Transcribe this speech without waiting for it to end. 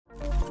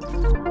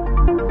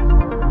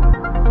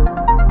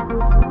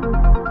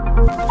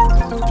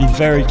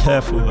very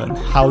careful then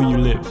how you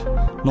live,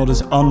 not as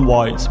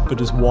unwise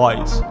but as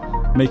wise,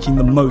 making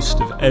the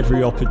most of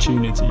every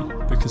opportunity,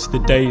 because the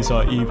days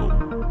are evil.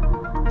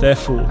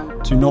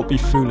 Therefore, do not be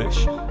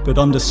foolish, but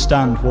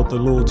understand what the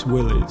Lord's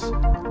will is.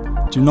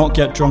 Do not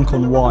get drunk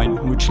on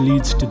wine, which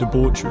leads to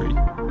debauchery.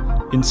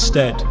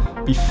 Instead,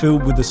 be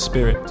filled with the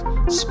Spirit,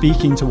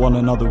 speaking to one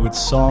another with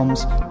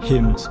psalms,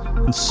 hymns,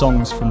 and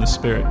songs from the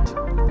Spirit.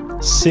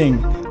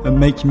 Sing and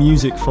make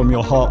music from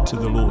your heart to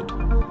the Lord,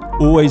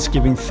 always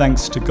giving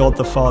thanks to God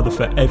the Father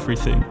for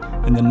everything,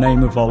 in the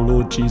name of our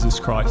Lord Jesus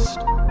Christ.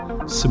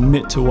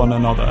 Submit to one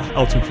another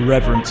out of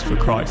reverence for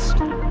Christ.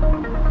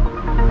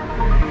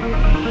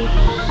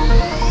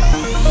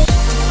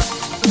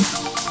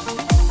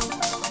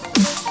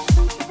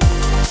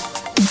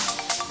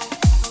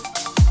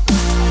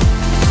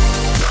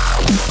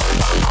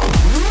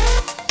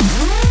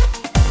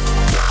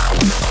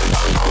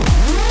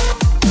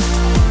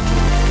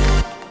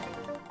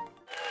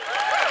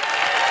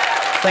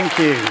 Thank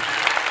you.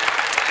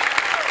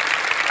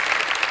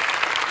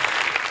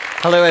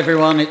 Hello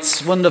everyone,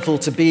 it's wonderful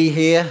to be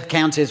here. I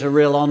count it a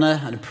real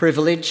honour and a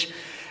privilege.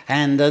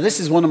 And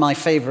this is one of my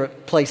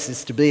favourite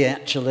places to be,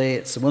 actually.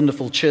 It's a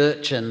wonderful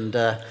church, and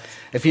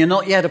if you're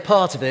not yet a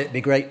part of it, it'd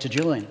be great to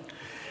join.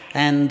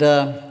 And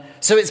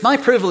so it's my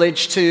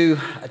privilege to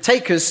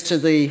take us to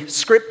the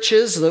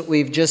scriptures that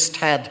we've just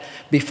had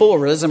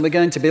before us, and we're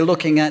going to be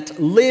looking at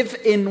live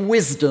in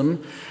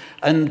wisdom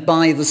and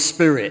by the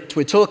Spirit.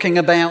 We're talking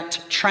about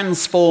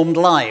transformed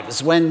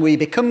lives. When we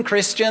become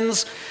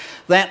Christians,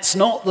 that's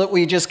not that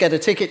we just get a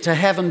ticket to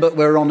heaven, but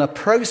we're on a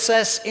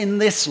process in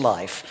this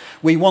life.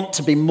 We want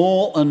to be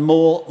more and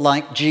more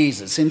like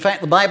Jesus. In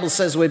fact, the Bible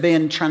says we're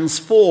being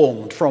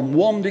transformed from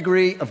one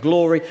degree of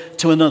glory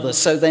to another.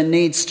 So there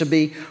needs to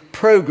be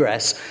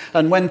progress.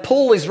 And when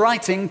Paul is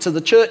writing to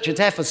the church at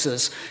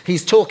Ephesus,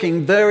 he's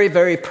talking very,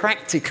 very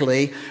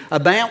practically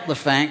about the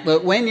fact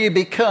that when you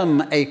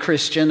become a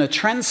Christian, a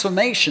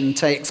transformation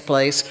takes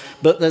place,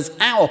 but there's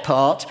our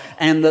part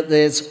and that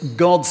there's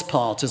God's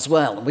part as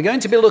well. And we're going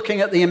to be looking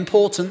at the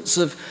importance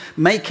of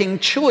making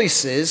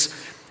choices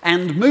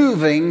and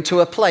moving to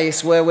a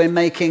place where we're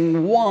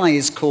making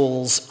wise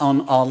calls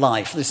on our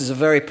life. This is a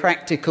very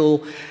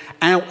practical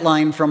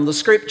outline from the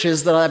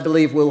scriptures that I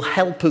believe will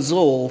help us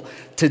all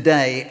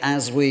today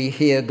as we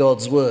hear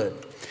God's word.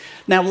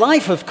 Now,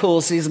 life, of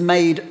course, is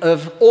made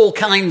of all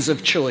kinds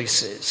of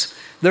choices.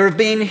 There have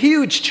been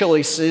huge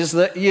choices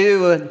that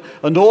you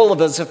and all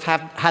of us have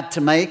had to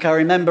make. I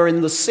remember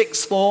in the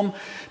sixth form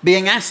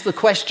being asked the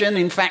question,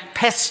 in fact,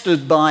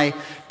 pestered by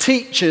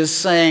teachers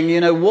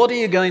saying, what are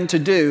you going to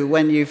do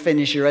when you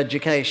finish your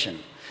education?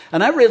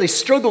 And I really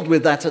struggled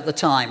with that at the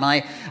time.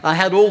 I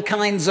had all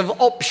kinds of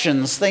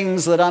options,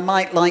 things that I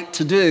might like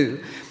to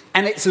do.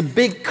 And it's a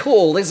big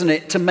call, isn't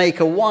it, to make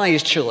a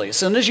wise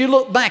choice. And as you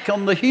look back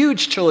on the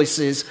huge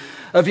choices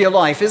of your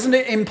life, isn't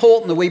it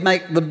important that we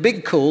make the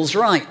big calls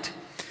right?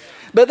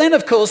 But then,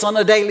 of course, on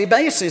a daily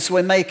basis,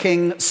 we're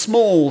making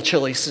small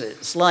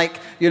choices, like,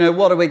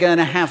 what are we going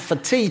to have for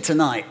tea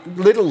tonight?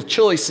 Little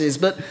choices,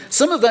 but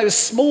some of those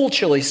small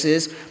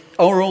choices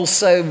are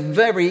also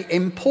very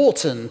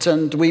important,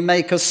 and we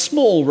make a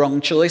small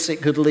wrong choice,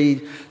 it could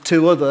lead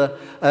to other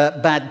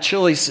bad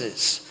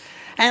choices.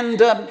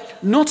 And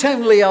not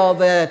only are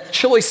there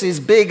choices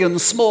big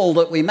and small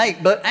that we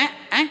make, but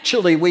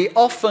actually we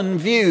often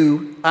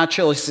view our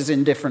choices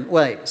in different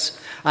ways.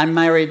 I'm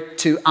married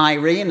to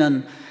Irene,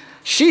 and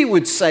she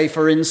would say,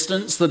 for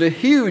instance, that a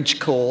huge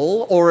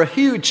call or a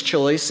huge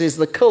choice is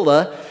the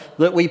colour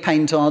that we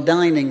paint our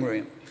dining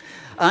room.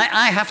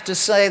 I have to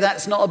say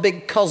that's not a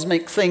big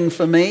cosmic thing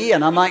for me,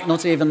 and I might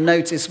not even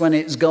notice when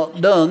it's got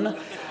done.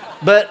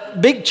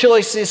 But big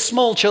choices,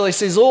 small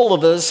choices, all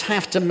of us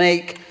have to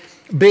make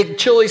big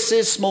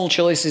choices, small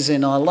choices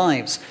in our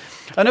lives.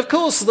 And of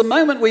course, the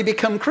moment we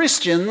become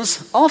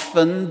Christians,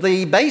 often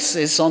the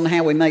basis on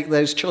how we make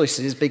those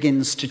choices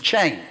begins to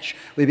change.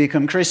 We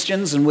become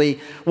Christians and we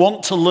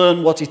want to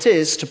learn what it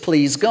is to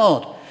please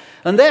God.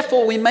 And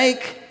therefore we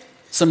make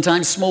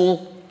sometimes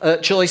small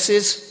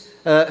choices.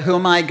 Who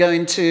am I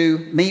going to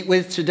meet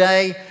with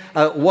today?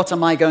 What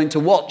am I going to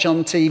watch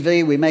on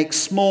TV? We make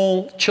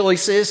small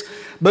choices.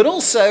 But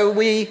also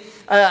we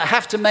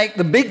have to make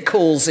the big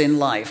calls in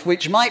life,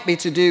 which might be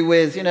to do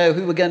with,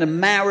 who we're going to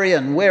marry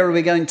and where are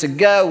we going to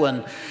go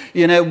and,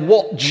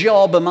 what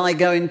job am I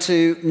going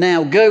to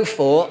now go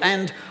for?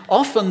 And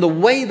often the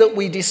way that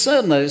we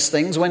discern those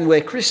things when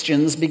we're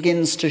Christians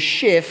begins to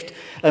shift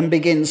and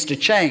begins to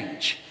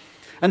change.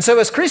 And so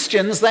as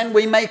Christians, then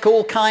we make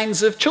all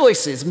kinds of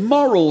choices,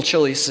 moral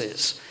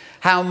choices.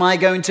 How am I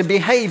going to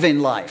behave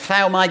in life?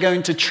 How am I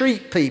going to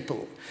treat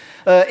people?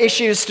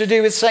 Issues to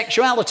do with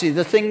sexuality,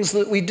 the things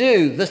that we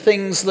do, the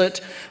things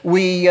that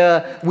we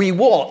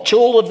watch,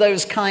 all of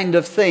those kind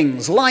of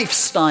things.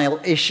 Lifestyle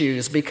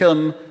issues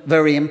become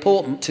very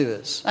important to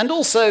us. And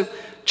also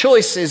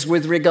choices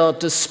with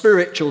regard to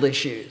spiritual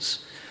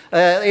issues.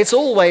 It's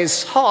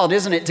always hard,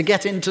 isn't it, to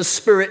get into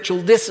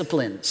spiritual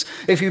disciplines.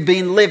 If you've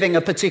been living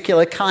a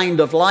particular kind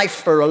of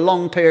life for a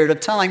long period of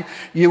time,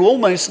 you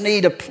almost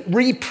need a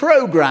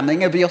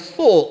reprogramming of your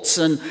thoughts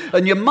and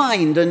your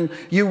mind, and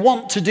you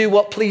want to do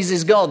what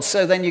pleases God.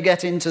 So then you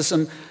get into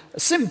some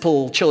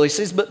simple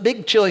choices, but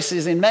big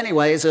choices in many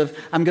ways of,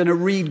 I'm going to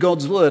read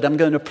God's word, I'm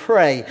going to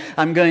pray,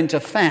 I'm going to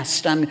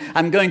fast,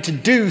 I'm going to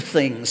do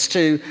things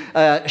to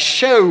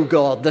show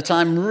God that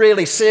I'm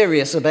really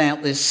serious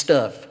about this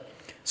stuff.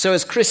 So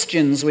as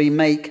Christians, we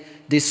make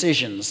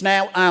decisions.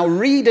 Now, our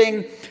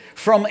reading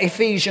from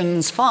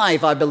Ephesians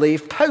 5, I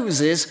believe,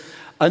 poses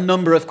a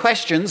number of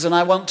questions, and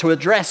I want to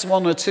address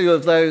one or two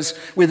of those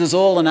with us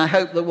all, and I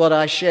hope that what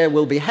I share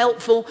will be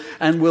helpful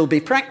and will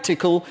be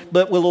practical,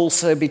 but will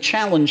also be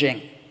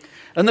challenging.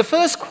 And the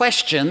first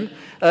question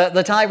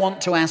that I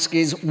want to ask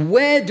is,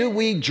 where do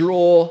we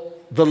draw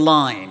the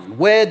line?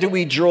 Where do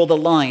we draw the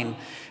line?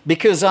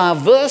 Because our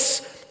verse,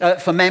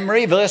 for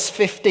memory, verse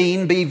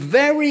 15, be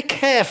very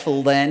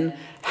careful then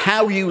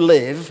how you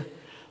live,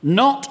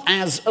 not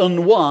as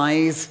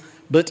unwise,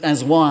 but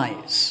as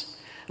wise.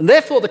 And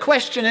therefore, the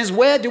question is,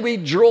 where do we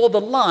draw the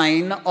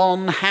line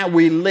on how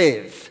we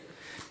live?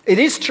 It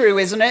is true,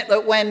 isn't it,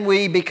 that when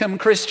we become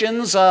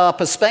Christians, our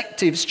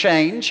perspectives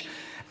change,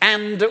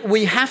 and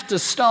we have to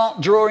start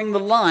drawing the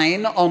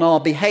line on our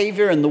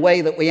behavior and the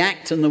way that we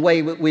act and the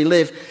way that we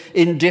live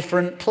in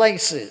different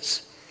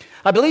places.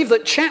 I believe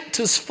that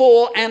chapters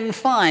 4 and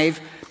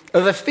 5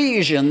 of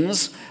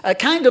Ephesians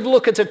kind of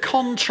look at a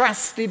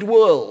contrasted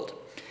world.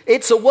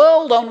 It's a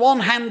world on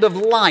one hand of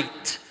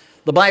light.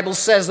 The Bible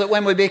says that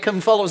when we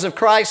become followers of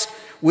Christ,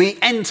 we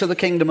enter the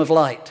kingdom of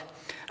light.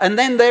 And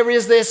then there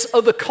is this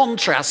other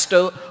contrast,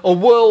 a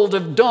world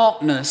of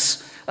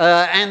darkness.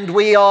 And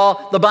we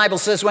are, the Bible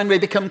says, when we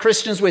become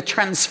Christians, we're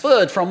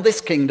transferred from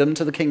this kingdom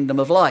to the kingdom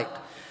of light.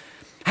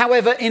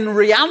 However, in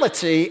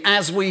reality,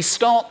 as we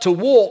start to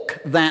walk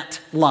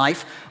that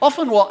life,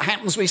 often what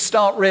happens, we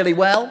start really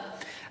well.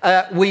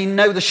 We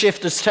know the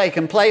shift has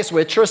taken place.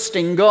 We're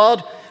trusting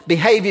God.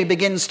 Behavior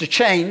begins to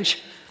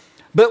change.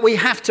 But we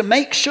have to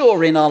make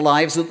sure in our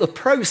lives that the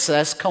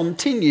process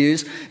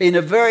continues in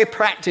a very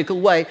practical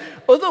way.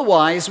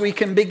 Otherwise, we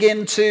can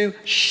begin to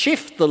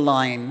shift the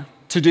line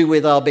to do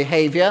with our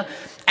behavior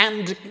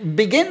and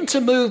begin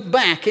to move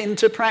back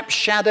into perhaps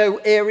shadow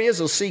areas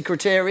or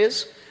secret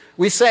areas.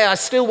 We say, I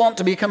still want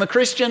to become a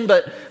Christian,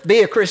 be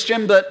a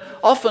Christian, but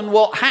often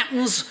what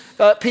happens,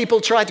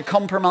 people try to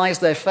compromise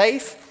their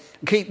faith,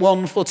 keep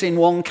one foot in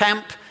one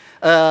camp,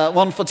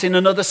 one foot in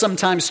another,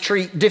 sometimes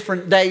treat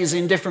different days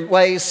in different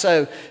ways.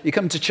 So you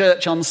come to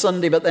church on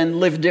Sunday, but then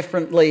live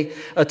differently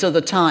at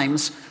other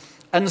times.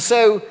 And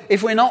so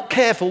if we're not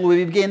careful,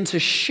 we begin to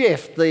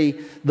shift the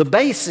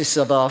basis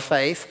of our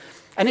faith.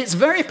 And it's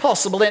very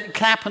possible it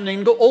can happen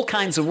in all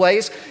kinds of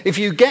ways. If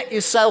you get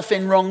yourself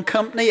in wrong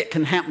company, it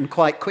can happen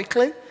quite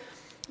quickly,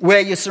 where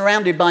you're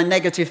surrounded by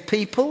negative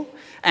people.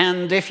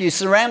 And if you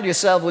surround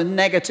yourself with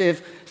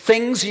negative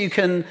things, you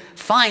can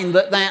find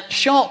that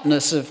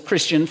sharpness of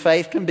Christian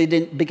faith can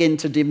begin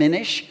to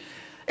diminish.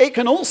 It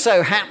can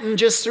also happen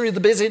just through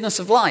the busyness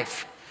of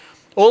life.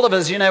 All of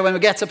us, when we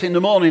get up in the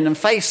morning and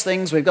face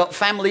things, we've got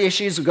family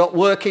issues, we've got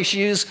work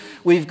issues,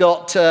 we've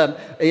got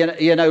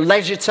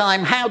leisure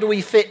time. How do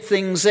we fit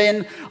things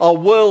in? Our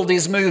world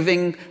is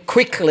moving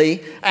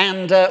quickly,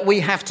 and we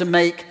have to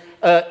make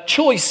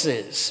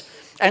choices.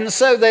 And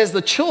so there's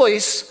the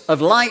choice of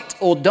light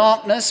or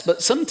darkness,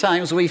 but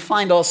sometimes we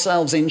find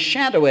ourselves in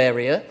shadow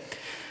area.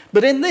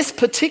 But in this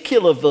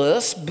particular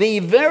verse, be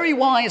very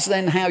wise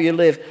then how you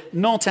live,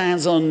 not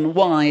as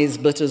unwise,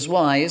 but as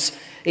wise.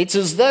 It's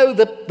as though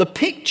the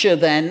picture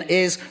then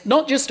is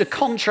not just a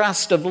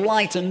contrast of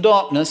light and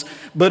darkness,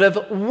 but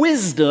of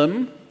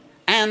wisdom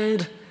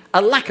and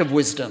a lack of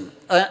wisdom,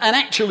 and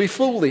actually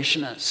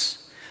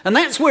foolishness. And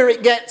that's where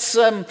it gets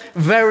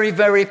very,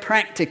 very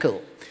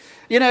practical.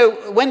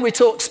 When we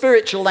talk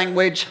spiritual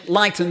language,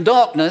 light and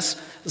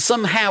darkness,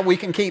 somehow we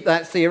can keep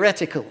that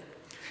theoretical.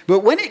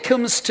 But when it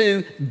comes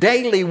to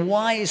daily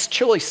wise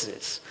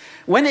choices,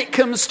 when it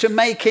comes to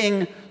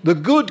making the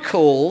good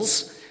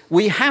calls,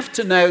 we have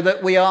to know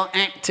that we are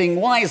acting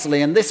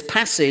wisely. And this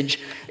passage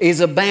is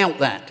about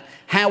that,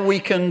 how we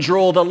can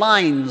draw the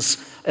lines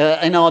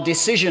in our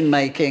decision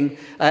making.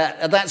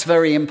 That's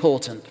very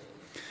important.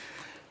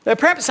 Now,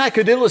 perhaps I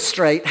could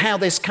illustrate how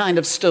this kind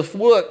of stuff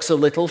works a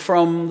little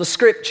from the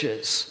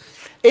scriptures.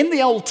 In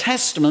the Old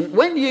Testament,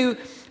 when you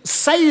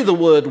say the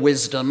word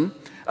wisdom,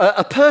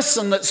 a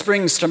person that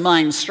springs to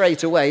mind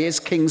straight away is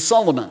King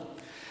Solomon.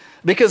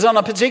 Because on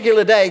a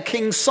particular day,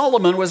 King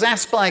Solomon was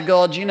asked by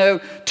God,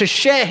 to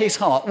share his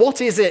heart.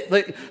 What is it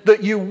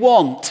that you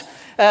want?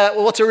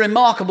 What a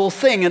remarkable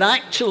thing. And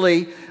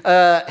actually,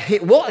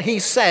 what he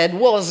said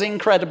was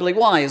incredibly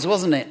wise,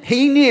 wasn't it?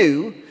 He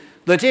knew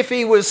that if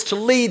he was to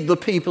lead the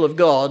people of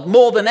God,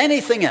 more than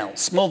anything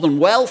else, more than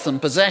wealth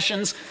and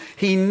possessions,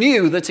 he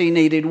knew that he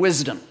needed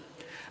wisdom.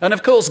 And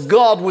of course,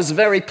 God was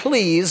very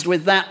pleased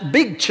with that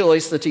big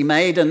choice that he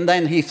made, and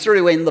then he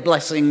threw in the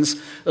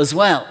blessings as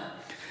well.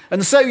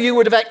 And so you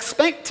would have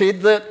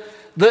expected that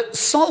that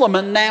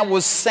Solomon now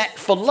was set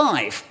for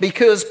life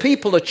because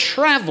people are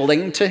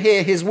traveling to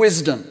hear his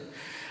wisdom.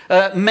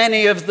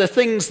 Many of the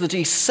things that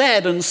he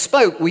said and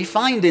spoke we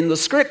find in the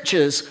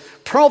scriptures.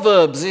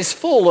 Proverbs is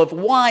full of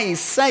wise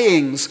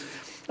sayings.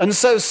 And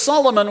so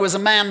Solomon was a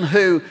man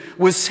who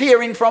was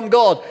hearing from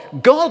God.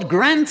 God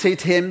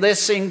granted him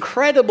this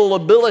incredible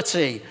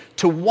ability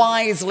to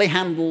wisely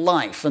handle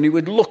life. And he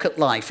would look at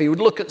life, he would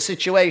look at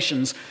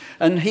situations,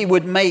 and he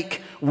would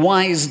make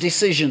wise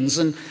decisions.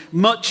 And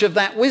much of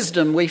that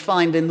wisdom we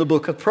find in the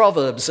book of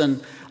Proverbs.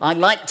 And I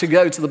like to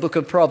go to the book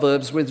of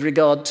Proverbs with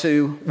regard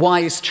to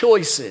wise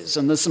choices,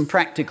 and there's some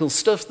practical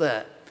stuff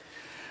there.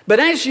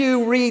 But as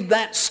you read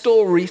that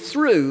story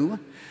through,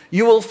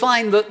 you will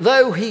find that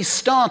though he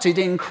started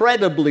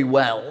incredibly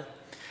well,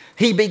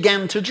 he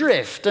began to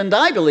drift. And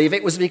I believe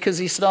it was because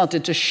he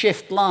started to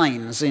shift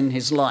lines in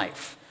his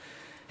life.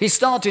 He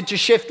started to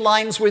shift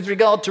lines with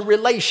regard to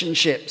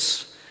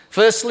relationships.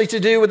 Firstly, to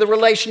do with the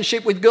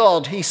relationship with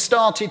God. He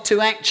started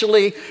to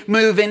actually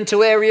move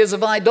into areas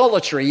of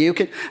idolatry. You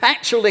could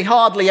actually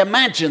hardly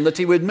imagine that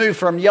he would move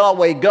from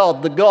Yahweh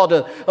God, the God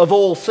of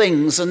all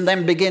things, and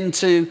then begin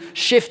to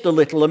shift a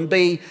little and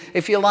be,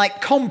 if you like,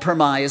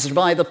 compromised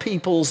by the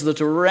peoples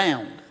that are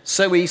around.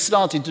 So he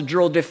started to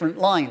draw different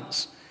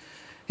lines.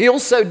 He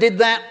also did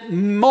that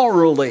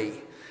morally.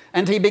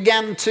 And he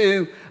began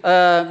to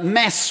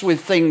mess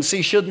with things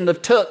he shouldn't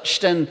have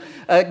touched and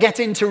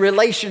get into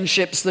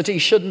relationships that he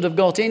shouldn't have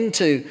got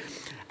into.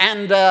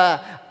 And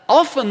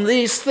often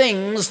these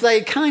things,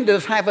 they kind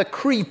of have a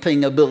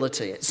creeping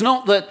ability. It's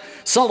not that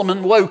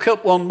Solomon woke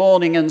up one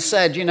morning and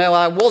said,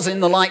 I was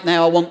in the light,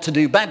 now I want to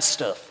do bad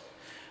stuff.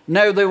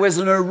 No, there was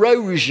an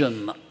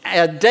erosion,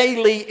 a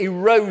daily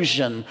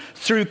erosion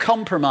through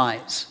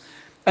compromise.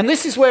 And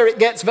this is where it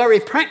gets very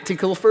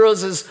practical for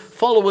us as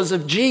followers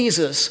of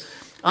Jesus.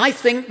 I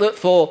think that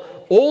for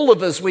all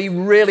of us, we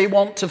really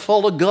want to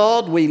follow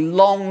God. We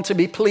long to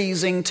be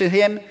pleasing to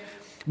him.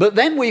 But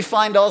then we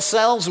find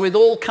ourselves with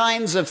all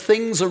kinds of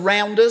things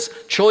around us,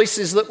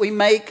 choices that we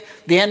make,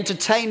 the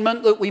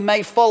entertainment that we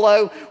may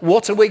follow.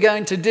 What are we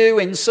going to do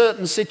in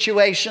certain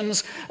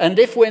situations? And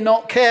if we're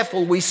not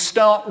careful, we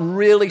start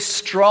really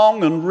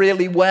strong and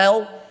really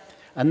well.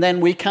 And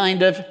then we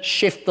kind of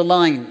shift the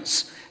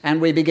lines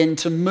and we begin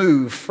to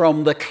move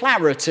from the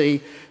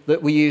clarity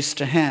that we used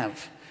to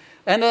have.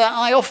 And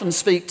I often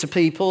speak to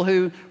people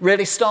who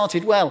really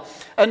started well.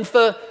 And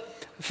for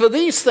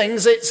these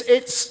things,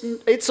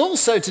 it's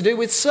also to do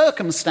with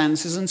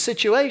circumstances and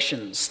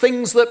situations,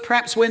 things that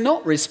perhaps we're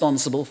not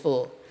responsible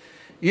for.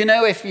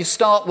 If you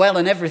start well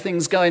and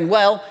everything's going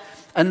well,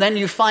 and then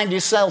you find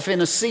yourself in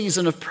a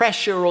season of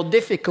pressure or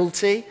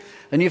difficulty,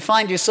 and you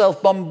find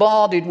yourself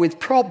bombarded with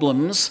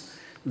problems,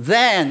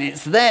 then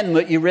it's then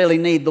that you really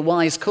need the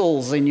wise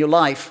calls in your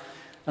life.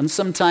 And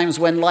sometimes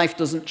when life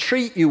doesn't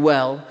treat you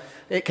well,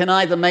 it can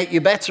either make you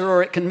better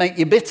or it can make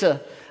you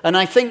bitter. And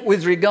I think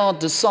with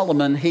regard to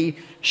Solomon, he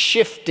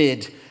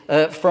shifted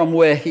from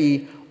where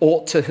he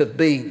ought to have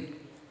been.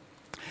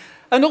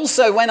 And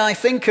also when I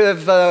think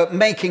of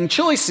making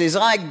choices,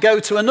 I go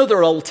to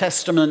another Old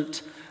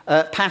Testament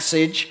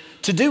passage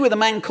to do with a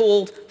man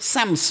called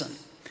Samson.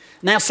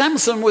 Now,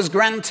 Samson was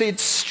granted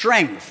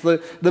strength.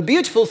 The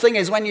beautiful thing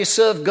is when you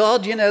serve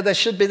God, there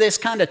should be this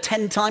kind of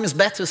 10 times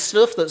better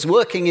stuff that's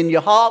working in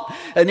your heart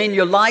and in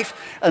your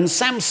life. And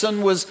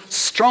Samson was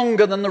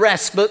stronger than the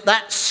rest, but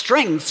that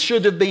strength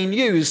should have been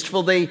used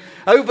for the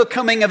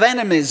overcoming of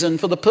enemies and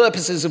for the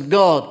purposes of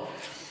God.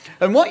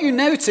 And what you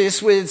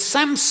notice with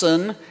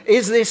Samson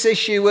is this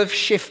issue of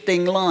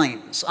shifting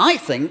lines. I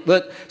think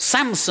that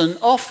Samson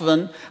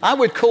often, I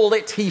would call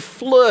it, he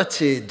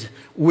flirted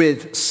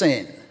with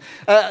sin.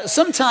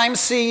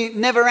 Sometimes he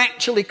never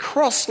actually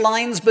crossed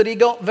lines, but he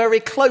got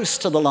very close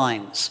to the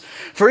lines.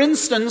 For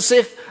instance,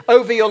 if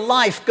over your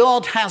life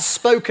God has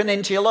spoken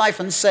into your life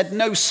and said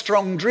no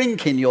strong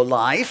drink in your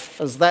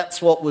life, as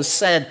that's what was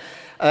said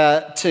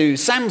to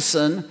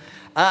Samson,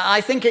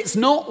 I think it's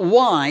not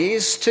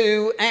wise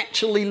to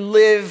actually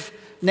live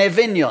near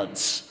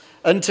vineyards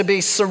and to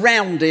be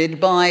surrounded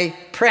by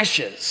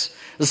pressures.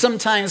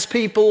 Sometimes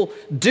people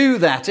do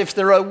that. If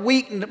there are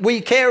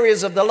weak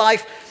areas of their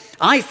life,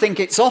 I think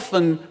it's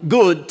often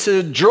good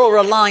to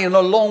draw a line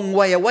a long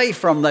way away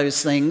from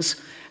those things.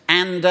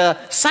 And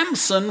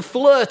Samson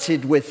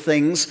flirted with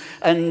things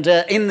and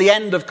in the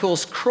end, of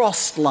course,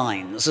 crossed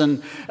lines.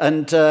 And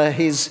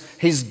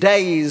his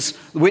days,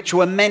 which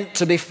were meant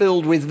to be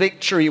filled with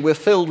victory, were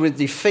filled with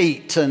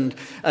defeat. And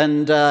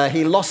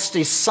he lost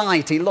his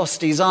sight, he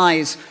lost his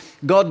eyes.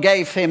 God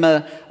gave him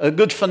a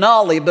good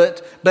finale,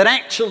 but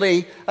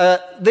actually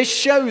this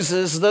shows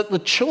us that the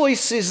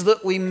choices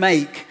that we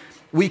make,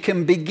 we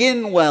can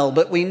begin well,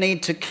 but we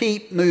need to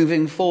keep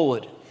moving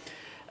forward.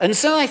 And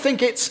so I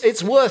think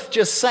it's worth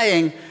just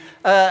saying,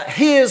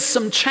 here's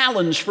some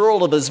challenge for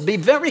all of us. Be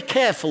very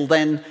careful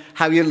then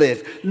how you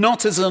live,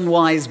 not as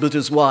unwise, but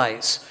as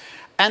wise.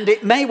 And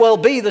it may well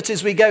be that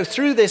as we go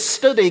through this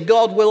study,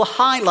 God will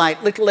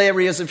highlight little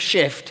areas of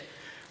shift,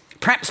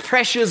 perhaps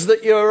pressures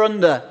that you're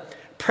under,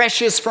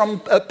 pressures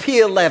from a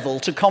peer level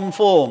to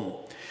conform,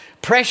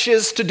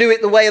 pressures to do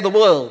it the way of the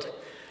world.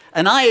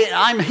 And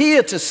I'm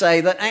here to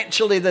say that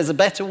actually there's a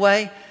better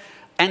way,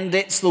 and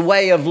it's the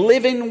way of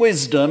living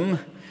wisdom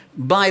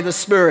by the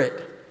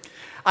Spirit.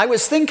 I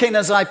was thinking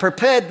as I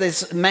prepared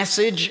this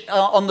message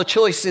on the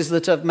choices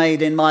that I've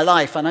made in my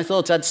life, and I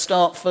thought I'd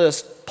start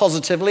first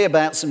positively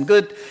about some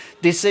good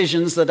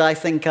decisions that I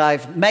think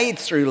I've made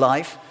through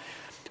life.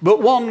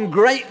 But one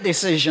great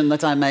decision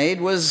that I made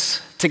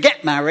was to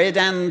get married,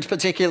 and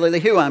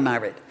particularly who I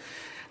married.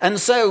 And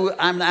so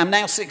I'm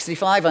now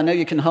 65. I know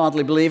you can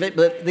hardly believe it,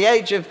 but at the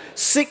age of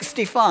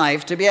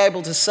 65, to be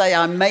able to say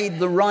I made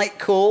the right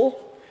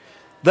call,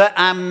 that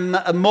I'm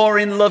more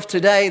in love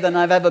today than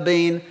I've ever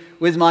been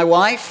with my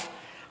wife,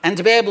 and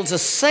to be able to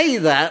say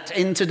that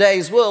in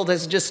today's world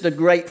is just a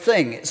great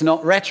thing. It's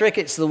not rhetoric,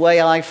 it's the way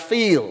I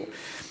feel.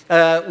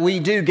 We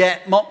do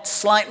get mocked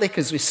slightly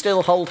because we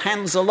still hold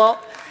hands a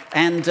lot,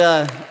 and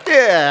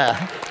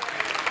yeah,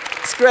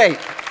 it's great.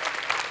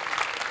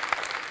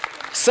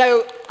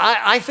 So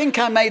I think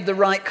I made the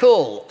right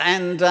call,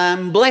 and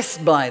I'm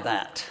blessed by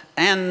that.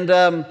 And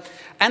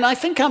I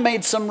think I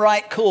made some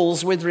right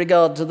calls with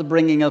regard to the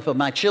bringing up of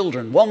my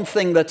children. One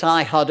thing that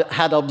I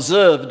had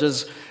observed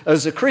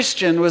as a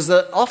Christian was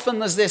that often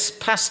there's this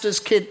pastor's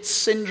kid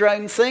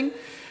syndrome thing.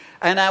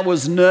 And I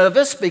was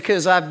nervous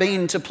because I've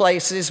been to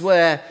places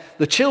where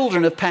the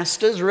children of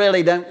pastors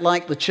really don't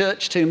like the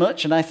church too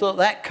much. And I thought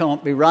that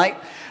can't be right.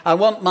 I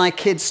want my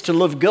kids to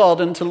love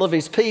God and to love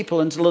his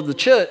people and to love the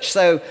church.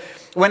 So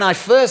when I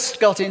first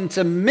got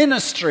into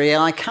ministry,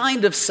 I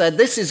kind of said,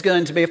 this is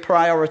going to be a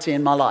priority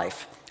in my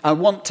life. I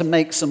want to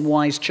make some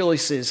wise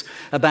choices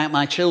about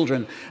my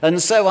children.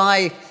 And so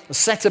I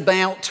set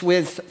about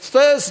with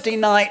Thursday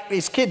night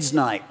is kids'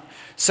 night.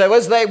 So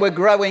as they were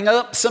growing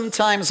up,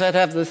 sometimes I'd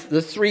have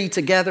the three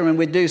together and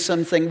we'd do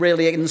something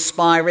really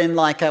inspiring,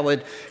 like I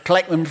would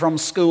collect them from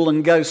school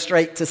and go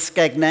straight to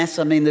Skegness.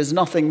 I mean, there's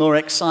nothing more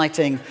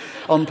exciting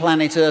on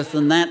planet Earth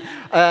than that.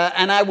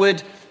 And I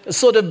would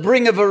sort of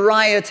bring a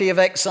variety of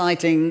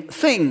exciting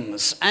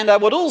things. And I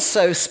would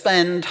also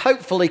spend,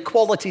 hopefully,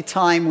 quality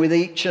time with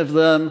each of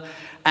them.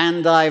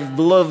 And I've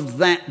loved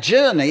that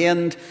journey.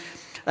 And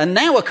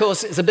now, of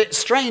course, it's a bit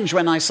strange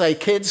when I say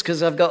kids,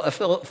 because I've got a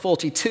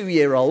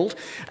 42-year-old,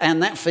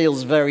 and that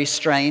feels very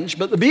strange.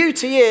 But the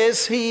beauty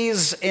is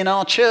he's in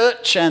our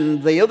church,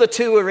 and the other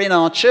two are in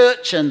our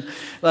church, and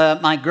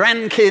my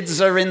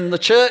grandkids are in the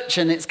church,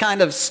 and it's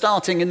kind of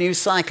starting a new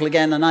cycle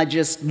again, and I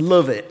just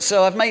love it.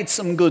 So I've made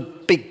some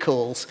good big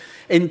calls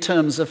in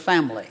terms of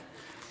family.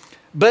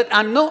 But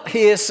I'm not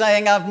here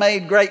saying I've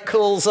made great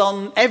calls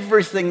on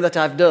everything that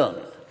I've done.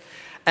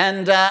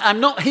 And I'm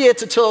not here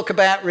to talk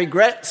about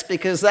regrets,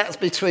 because that's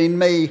between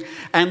me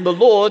and the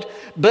Lord.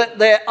 But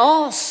there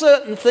are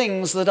certain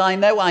things that I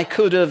know I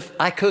could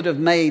have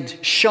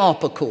made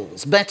sharper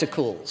calls, better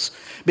calls.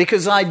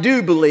 Because I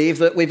do believe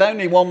that we've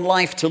only one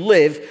life to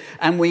live,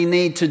 and we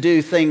need to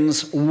do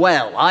things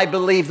well. I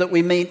believe that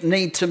we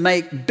need to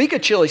make bigger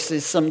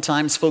choices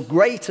sometimes for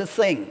greater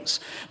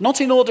things.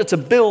 Not in order to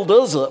build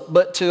us up,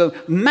 but to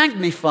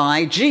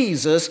magnify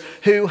Jesus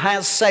who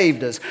has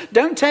saved us.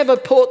 Don't ever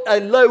put a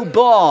low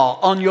bar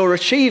on your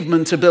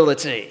achievement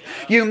ability.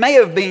 You may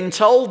have been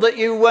told that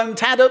you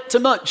won't add up to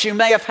much. You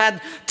may have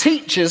had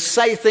teachers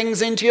say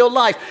things into your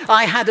life.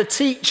 I had a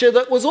teacher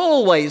that was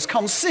always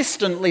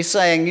consistently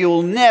saying,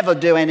 you'll never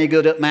do any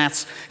good at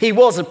maths. He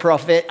was a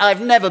prophet. I've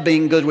never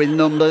been good with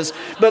numbers.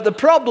 But the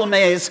problem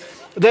is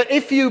that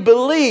if you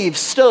believe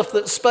stuff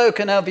that's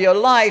spoken over your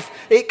life,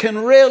 it can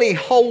really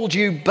hold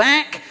you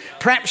back.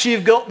 Perhaps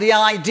you've got the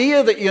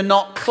idea that you're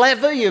not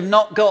clever, you've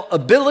not got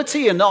ability,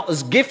 you're not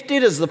as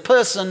gifted as the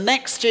person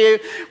next to you.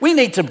 We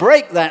need to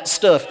break that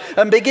stuff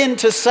and begin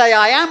to say,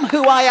 I am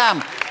who I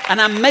am, and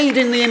I'm made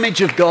in the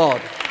image of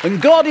God. And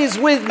God is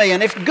with me,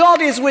 and if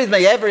God is with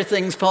me,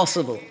 everything's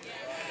possible.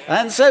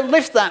 And so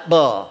lift that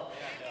bar.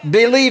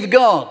 Believe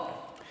God.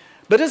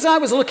 But as I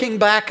was looking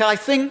back, I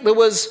think there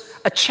was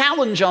a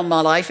challenge on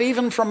my life,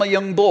 even from a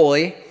young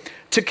boy,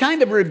 to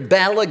kind of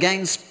rebel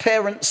against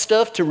parent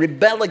stuff, to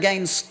rebel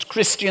against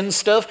Christian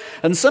stuff.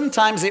 And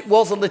sometimes it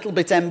was a little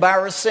bit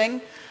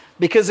embarrassing,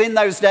 because in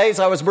those days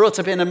I was brought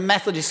up in a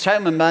Methodist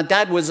home, and my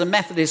dad was a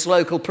Methodist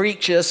local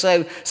preacher,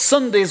 so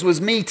Sundays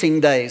was meeting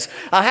days.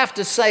 I have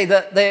to say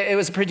that it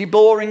was a pretty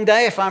boring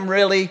day, if I'm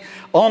really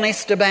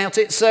honest about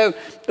it. So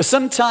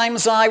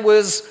sometimes I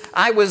was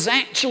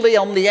actually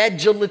on the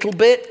edge a little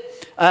bit.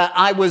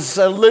 I was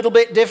a little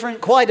bit different,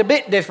 quite a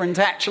bit different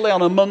actually,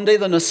 on a Monday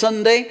than a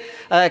Sunday,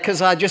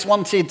 because I just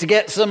wanted to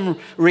get some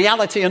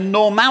reality and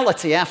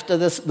normality after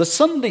the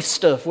Sunday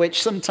stuff,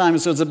 which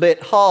sometimes was a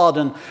bit hard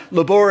and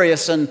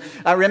laborious. And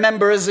I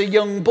remember as a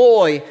young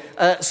boy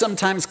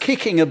sometimes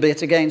kicking a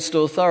bit against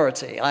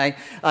authority.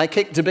 I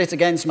kicked a bit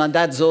against my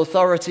dad's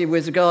authority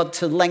with regard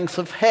to length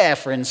of hair,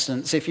 for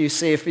instance. If you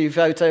see a few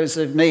photos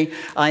of me,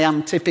 I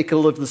am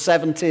typical of the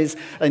 70s,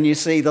 and you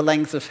see the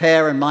length of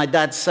hair, and my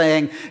dad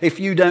saying, if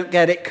you don't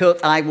get it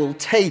cut, I will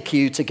take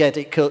you to get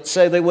it cut.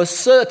 So there were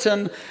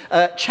certain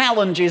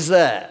challenges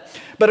there.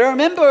 But I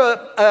remember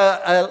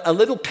a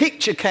little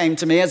picture came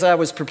to me as I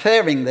was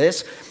preparing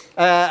this,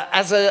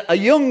 as a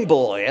young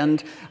boy,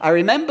 and I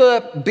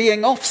remember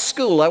being off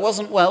school. I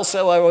wasn't well,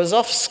 so I was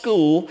off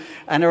school,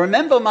 and I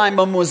remember my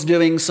mum was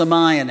doing some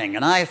ironing,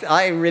 and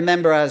I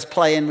remember I was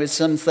playing with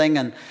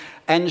something,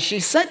 and she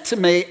said to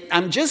me,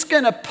 "I'm just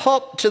going to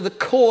pop to the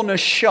corner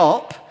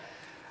shop,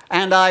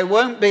 and I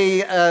won't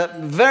be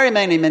very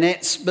many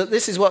minutes," but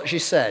this is what she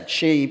said.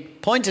 She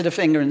pointed a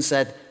finger and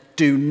said,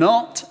 "Do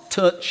not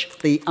touch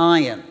the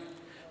iron.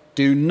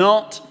 Do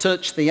not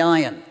touch the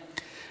iron."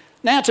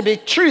 Now, to be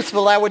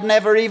truthful, I would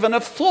never even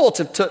have thought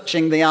of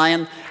touching the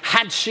iron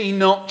had she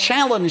not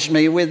challenged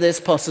me with this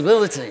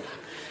possibility.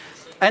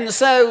 And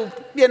so,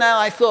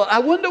 I thought, I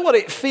wonder what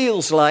it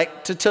feels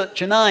like to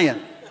touch an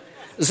iron.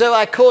 So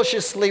I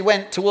cautiously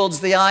went towards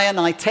the iron.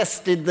 I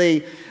tested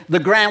the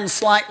ground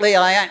slightly.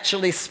 I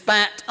actually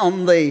spat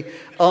on the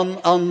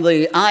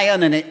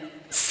iron and it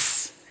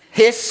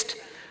hissed.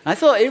 I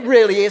thought, it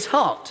really is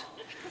hot.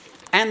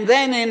 And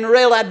then in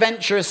real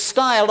adventurous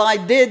style, I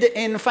did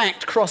in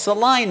fact cross a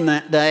line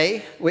that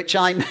day, which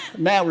I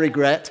now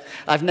regret.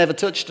 I've never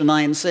touched an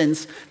iron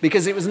since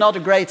because it was not a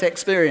great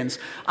experience.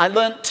 I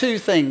learnt two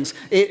things.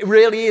 It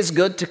really is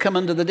good to come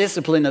under the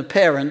discipline of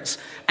parents,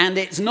 and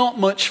it's not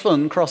much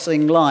fun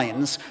crossing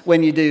lines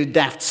when you do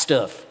daft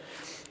stuff.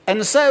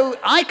 And so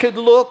I could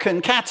look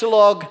and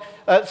catalogue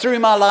through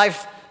my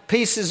life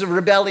pieces of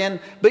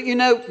rebellion, but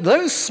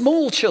those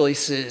small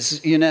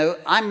choices,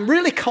 I'm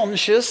really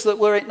conscious that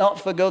were it not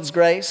for God's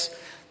grace,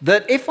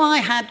 that if I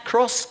had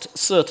crossed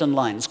certain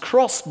lines,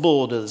 crossed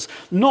borders,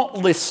 not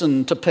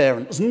listened to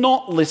parents,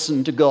 not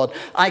listened to God,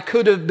 I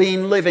could have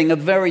been living a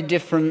very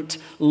different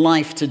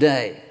life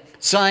today.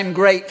 So I'm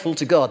grateful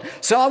to God.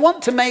 So I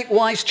want to make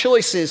wise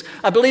choices.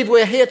 I believe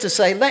we're here to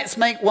say, let's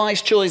make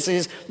wise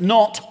choices,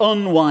 not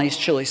unwise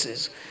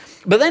choices.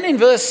 But then in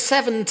verse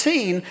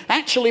 17,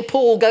 actually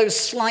Paul goes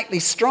slightly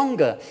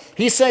stronger.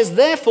 He says,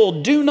 "Therefore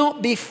do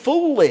not be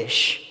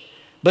foolish,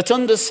 but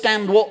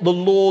understand what the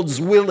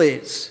Lord's will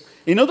is."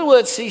 In other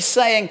words, he's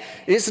saying,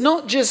 it's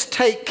not just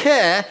take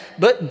care,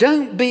 but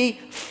don't be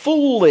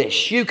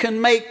foolish. You can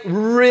make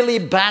really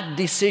bad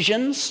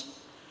decisions.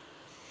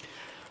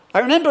 I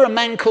remember a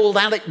man called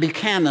Alec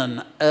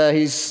Buchanan.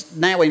 He's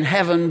now in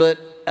heaven, but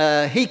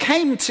he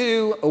came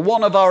to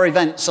one of our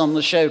events on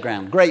the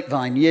showground,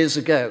 Grapevine, years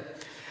ago.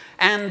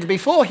 And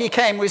before he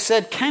came, we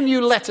said, "Can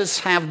you let us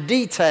have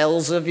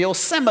details of your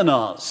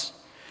seminars?"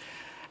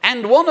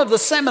 And one of the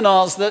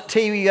seminars that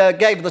he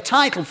gave the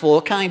title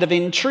for kind of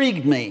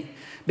intrigued me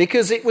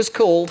because it was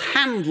called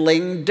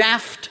Handling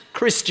Daft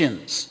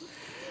Christians.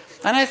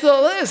 And I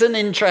thought, there's an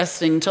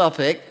interesting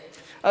topic.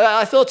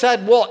 I thought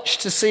I'd watch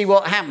to see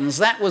what happens.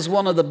 That was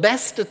one of the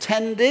best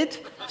attended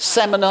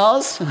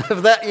seminars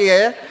of that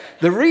year.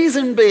 The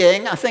reason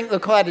being, I think there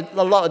were quite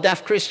a lot of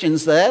daft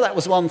Christians there. That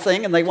was one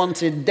thing, and they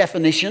wanted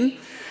definition.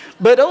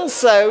 But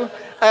also,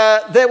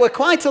 there were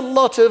quite a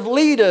lot of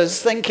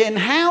leaders thinking,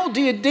 how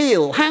do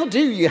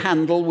you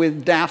handle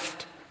with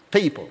daft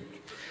people?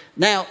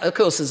 Now, of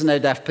course, there's no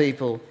daft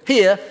people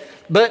here,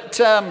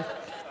 but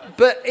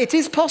it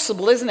is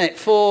possible, isn't it,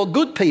 for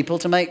good people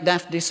to make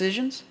daft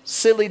decisions,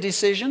 silly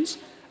decisions,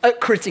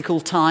 at critical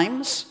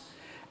times,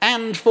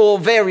 and for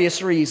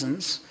various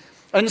reasons.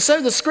 And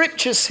so the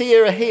scriptures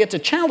here are here to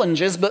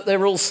challenge us, but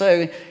they're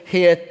also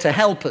here to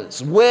help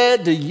us. Where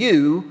do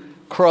you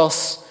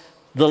cross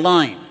the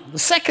line? The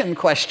second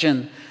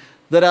question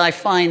that I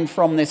find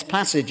from this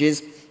passage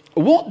is,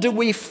 what do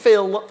we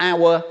fill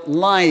our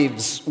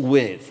lives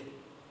with?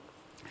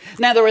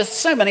 Now, there are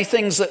so many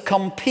things that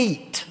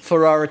compete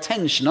for our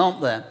attention,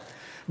 aren't there?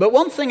 But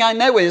one thing I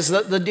know is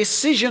that the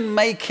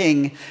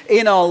decision-making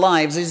in our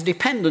lives is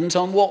dependent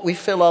on what we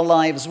fill our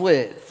lives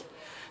with.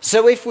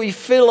 So if we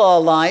fill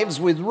our lives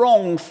with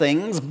wrong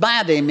things,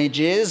 bad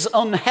images,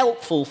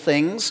 unhelpful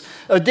things,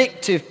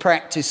 addictive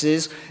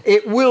practices,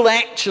 it will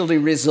actually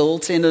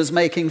result in us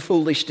making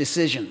foolish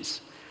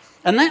decisions.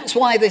 And that's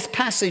why this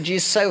passage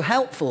is so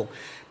helpful,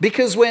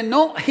 because we're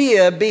not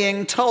here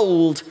being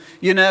told,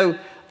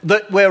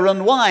 that we're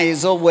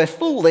unwise or we're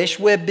foolish.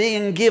 We're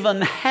being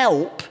given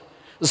help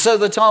so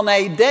that on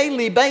a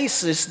daily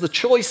basis, the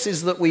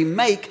choices that we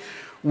make,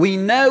 we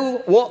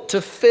know what to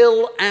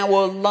fill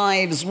our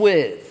lives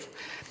with.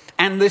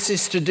 And this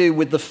is to do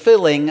with the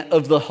filling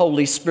of the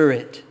Holy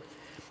Spirit.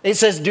 It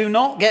says, "Do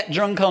not get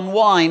drunk on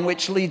wine,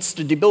 which leads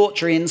to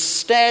debauchery.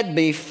 Instead,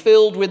 be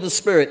filled with the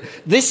Spirit."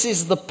 This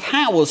is the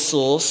power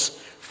source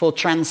for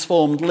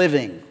transformed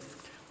living,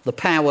 the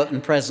power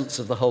and presence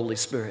of the Holy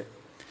Spirit.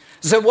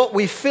 So what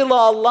we fill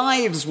our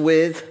lives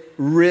with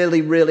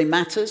really, really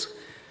matters.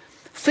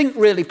 Think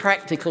really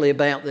practically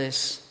about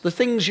this. The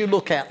things you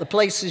look at, the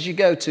places you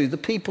go to, the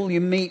people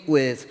you meet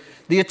with,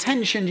 the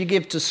attention you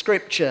give to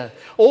Scripture.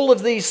 All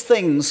of these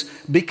things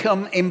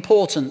become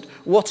important.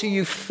 What are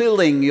you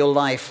filling your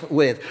life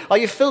with? Are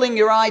you filling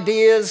your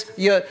ideas,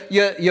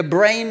 your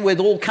brain with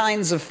all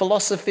kinds of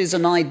philosophies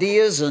and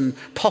ideas and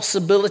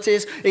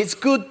possibilities? It's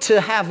good to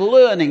have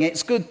learning.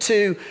 It's good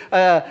to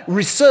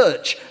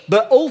research.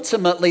 But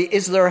ultimately,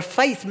 is there a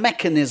faith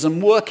mechanism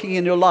working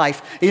in your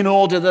life in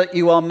order that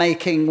you are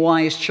making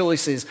wise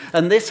choices?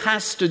 And this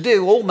has to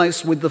do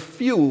almost with the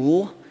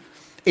fuel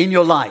in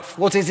your life.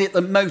 What is it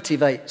that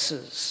motivates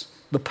us?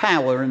 The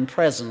power and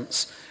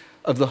presence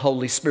of the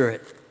Holy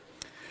Spirit.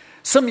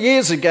 Some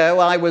years ago,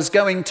 I was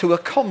going to a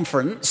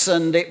conference,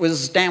 and it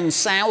was down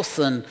south,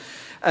 and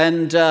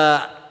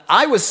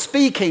I was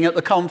speaking at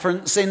the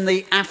conference in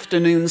the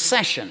afternoon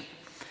session.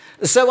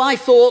 So I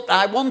thought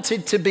I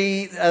wanted to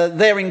be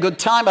there in good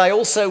time. I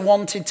also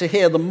wanted to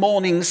hear the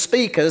morning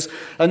speakers.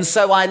 And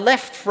so I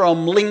left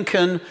from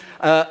Lincoln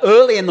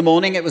early in the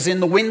morning. It was in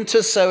the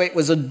winter, so it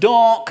was a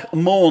dark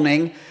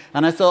morning.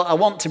 And I thought, I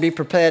want to be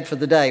prepared for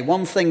the day.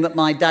 One thing that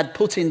my dad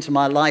put into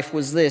my life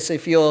was this: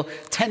 if you're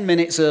 10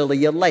 minutes early,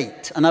 you're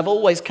late. And I've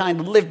always kind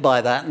of lived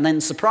by that and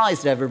then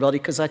surprised everybody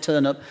because I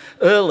turn up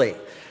early.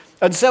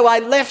 And so I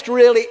left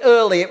really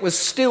early. It was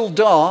still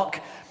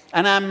dark.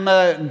 And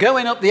I'm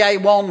going up the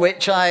A1,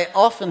 which I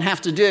often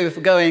have to do if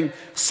we're going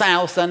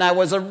south. And I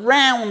was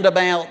around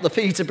about the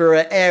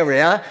Peterborough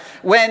area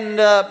when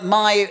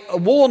my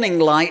warning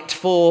light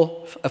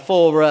for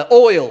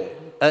oil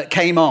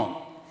came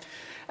on.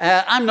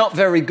 I'm not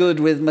very good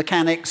with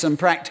mechanics and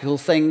practical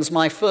things.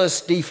 My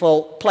first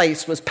default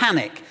place was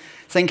panic,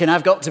 thinking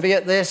I've got to be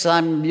at this.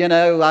 Have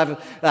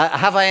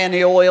I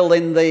any oil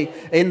in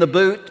the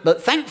boot?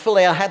 But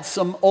thankfully I had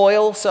some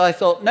oil, so I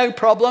thought no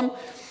problem.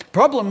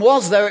 Problem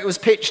was, though, it was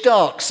pitch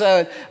dark.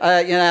 So,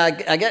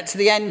 I get to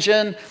the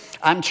engine.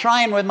 I'm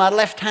trying with my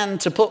left hand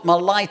to put my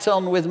light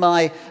on with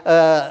my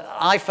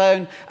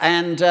iPhone,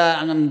 and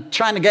I'm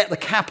trying to get the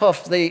cap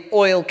off the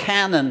oil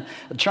can,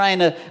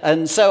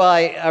 and so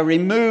I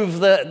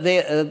remove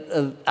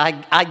I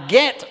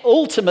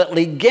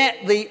ultimately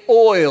get the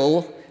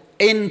oil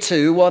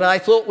into what I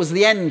thought was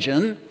the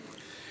engine,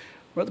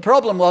 but the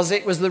problem was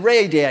it was the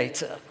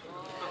radiator.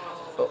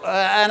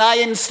 And I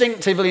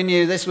instinctively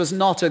knew this was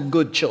not a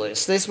good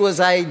choice. This was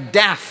a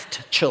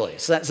daft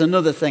choice. That's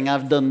another thing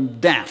I've done,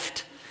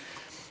 daft.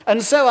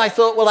 And so I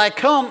thought, well, I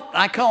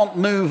can't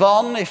move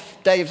on.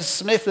 If Dave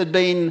Smith had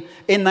been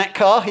in that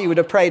car, he would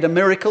have prayed a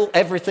miracle.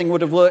 Everything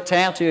would have worked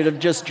out. He would have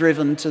just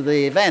driven to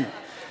the event.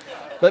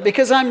 But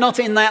because I'm not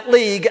in that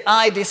league,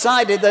 I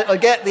decided that I'd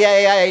get the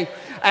AA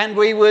and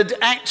we would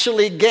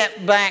actually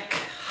get back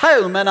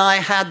home, and I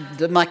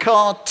had my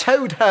car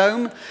towed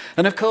home.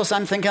 And of course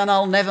I'm thinking,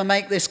 I'll never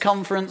make this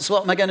conference.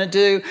 What am I going to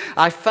do?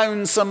 I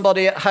phoned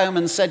somebody at home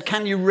and said,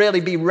 can you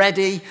really be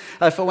ready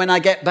for when I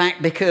get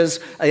back? Because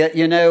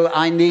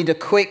I need a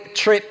quick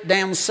trip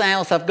down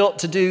south. I've got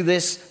to do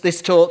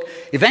this talk.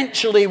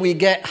 Eventually we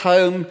get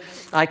home.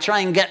 I try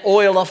and get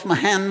oil off my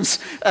hands,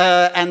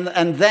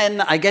 and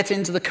then I get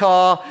into the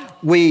car.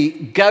 We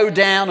go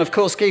down, of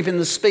course, keeping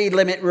the speed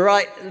limit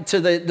right to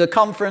the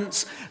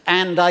conference,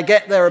 and I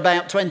get there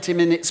about 20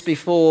 minutes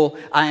before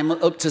I'm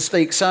up to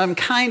speak. So I'm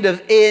kind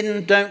of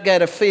don't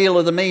get a feel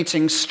of the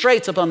meeting,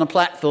 straight up on the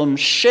platform,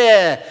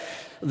 share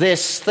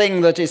this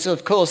thing that is,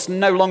 of course,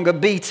 no longer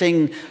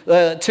beating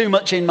too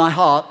much in my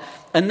heart.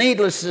 And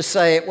needless to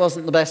say, it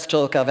wasn't the best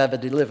talk I've ever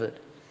delivered.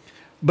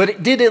 But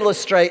it did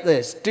illustrate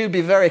this. Do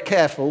be very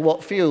careful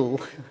what fuel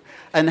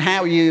and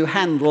how you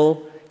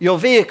handle your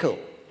vehicle.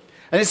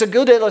 And it's a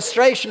good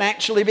illustration,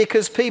 actually,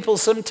 because people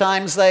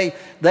sometimes, they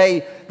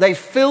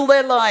fill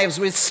their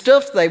lives with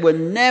stuff they were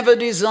never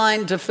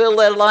designed to fill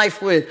their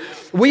life with.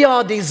 We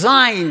are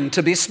designed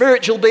to be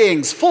spiritual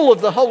beings, full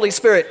of the Holy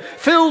Spirit,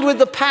 filled with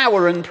the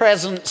power and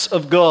presence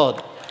of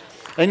God.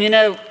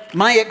 And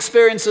my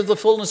experience of the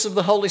fullness of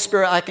the Holy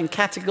Spirit, I can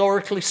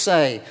categorically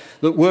say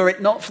that were it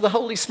not for the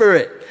Holy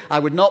Spirit, I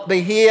would not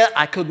be here.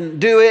 I couldn't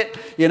do it.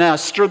 I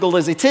struggle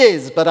as it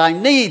is, but I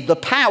need the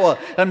power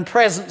and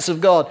presence of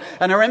God.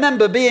 And I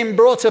remember being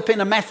brought up in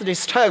a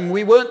Methodist home.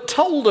 We weren't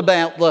told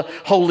about the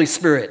Holy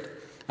Spirit.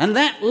 And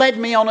that led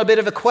me on a bit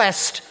of a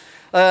quest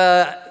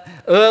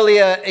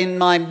earlier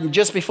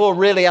just before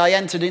really I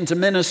entered into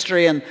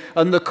ministry, and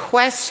the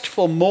quest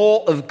for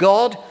more of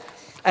God.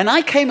 And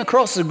I came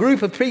across a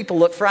group of people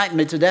that frightened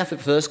me to death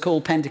at first,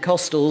 called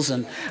Pentecostals,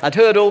 and I'd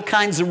heard all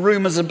kinds of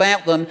rumors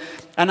about them.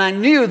 And I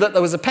knew that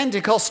there was a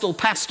Pentecostal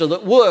pastor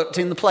that worked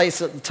in the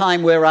place at the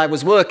time where I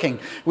was working,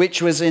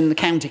 which was in the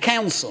county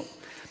council.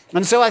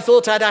 And so I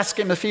thought I'd ask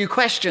him a few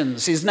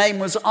questions. His name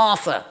was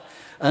Arthur.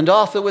 And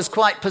Arthur was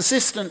quite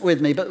persistent with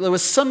me, but there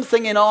was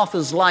something in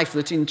Arthur's life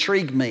that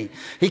intrigued me.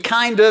 He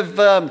kind of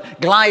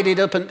glided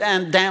up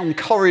and down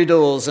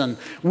corridors and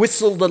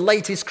whistled the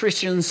latest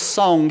Christian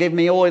song, Give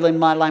Me Oil in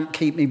My Lamp,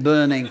 Keep Me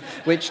Burning,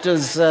 which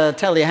does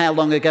tell you how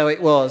long ago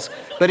it was.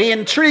 But he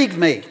intrigued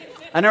me.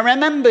 And I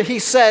remember he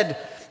said,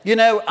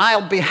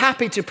 I'll be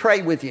happy to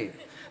pray with you.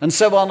 And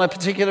so on a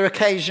particular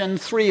occasion,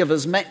 3 of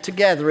us met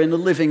together in the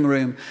living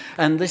room,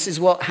 and this is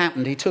what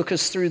happened. He took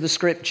us through the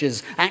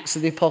scriptures, Acts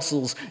of the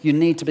Apostles. You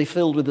need to be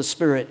filled with the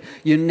Spirit.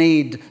 You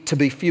need to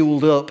be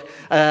fueled up.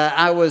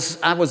 I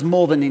was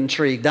more than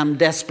intrigued. I'm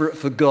desperate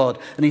for God.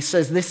 And he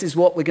says, this is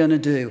what we're going to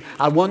do.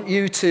 I want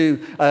you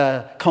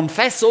to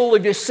confess all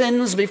of your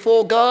sins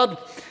before God,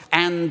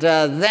 and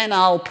then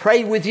I'll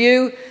pray with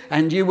you,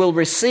 and you will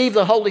receive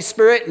the Holy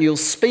Spirit, and you'll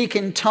speak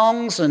in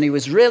tongues. And he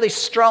was really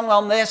strong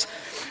on this.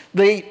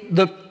 The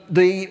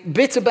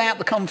bit about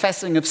the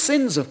confessing of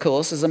sins, of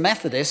course, as a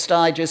Methodist,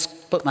 I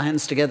just put my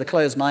hands together,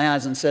 closed my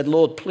eyes and said,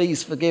 Lord,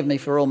 please forgive me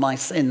for all my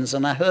sins.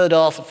 And I heard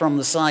Arthur from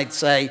the side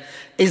say,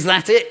 is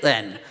that it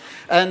then?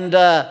 And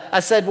I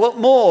said, what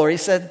more? He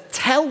said,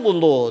 tell the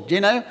Lord,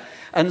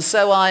 And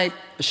so I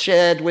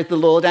shared with the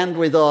Lord and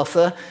with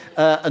Arthur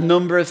a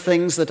number of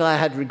things that I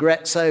had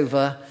regrets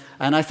over.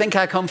 And I think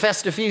I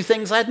confessed a few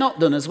things I had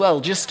not done as well,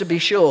 just to be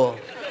sure.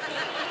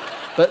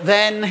 But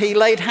then he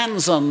laid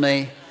hands on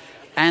me.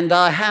 And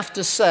I have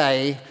to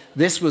say,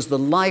 this was the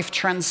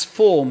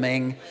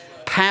life-transforming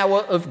power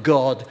of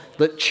God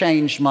that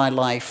changed my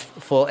life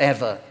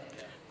forever.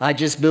 I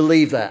just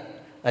believe that.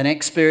 An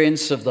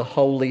experience of the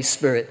Holy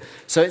Spirit.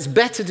 So it's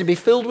better to be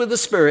filled with the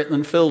Spirit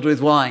than filled with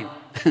wine.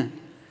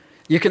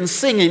 You can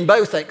sing in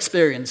both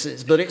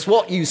experiences, but it's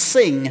what you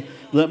sing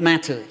that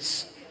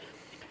matters.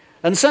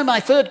 And so my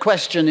third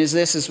question is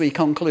this as we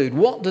conclude.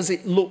 What does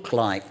it look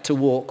like to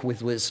walk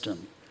with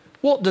wisdom?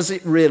 What does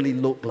it really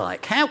look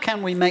like? How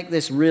can we make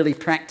this really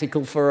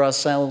practical for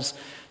ourselves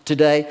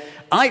today?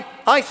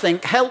 I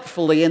think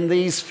helpfully in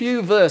these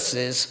few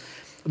verses,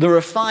 there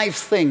are 5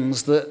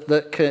 things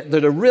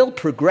that are real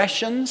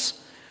progressions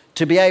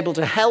to be able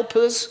to help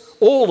us,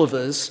 all of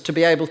us, to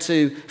be able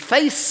to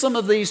face some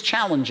of these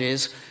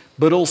challenges,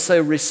 but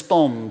also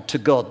respond to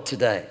God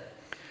today.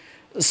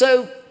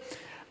 So,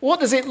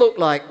 what does it look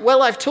like?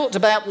 Well, I've talked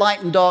about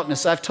light and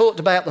darkness. I've talked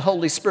about the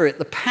Holy Spirit,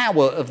 the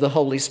power of the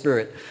Holy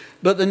Spirit.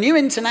 But the New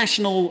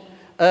International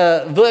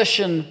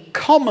Version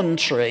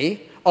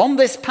commentary on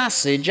this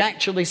passage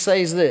actually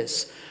says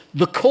this.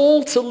 The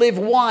call to live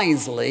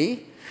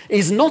wisely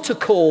is not a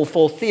call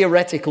for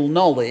theoretical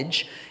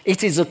knowledge.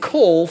 It is a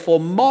call for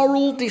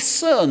moral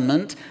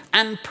discernment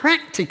and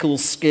practical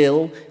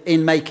skill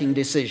in making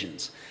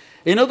decisions.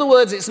 In other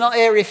words, it's not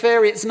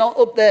airy-fairy, it's not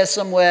up there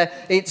somewhere,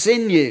 it's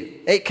in you.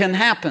 It can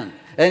happen,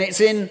 and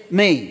it's in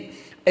me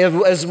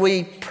as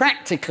we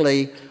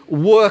practically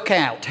work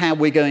out how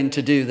we're going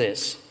to do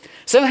this.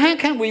 So how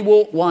can we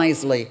walk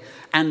wisely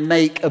and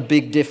make a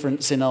big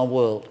difference in our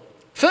world?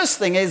 First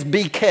thing is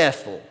be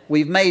careful.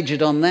 We've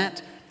majored on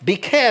that. Be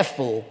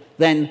careful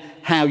then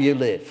how you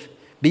live.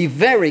 Be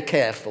very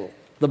careful,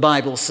 the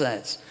Bible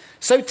says.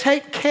 So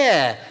take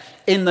care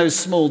in those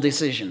small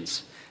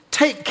decisions.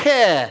 Take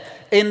care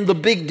in the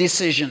big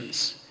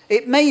decisions.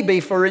 It may be,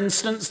 for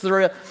instance,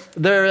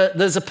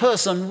 there's a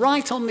person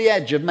right on the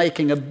edge of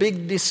making a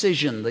big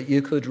decision that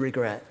you could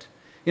regret.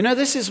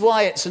 This is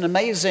why it's an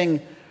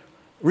amazing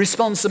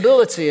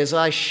responsibility as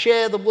I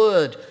share the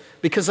word,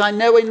 because I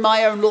know in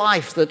my own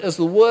life that as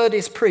the word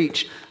is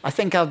preached, I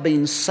think I've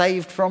been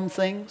saved from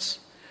things.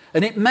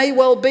 And it may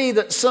well be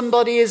that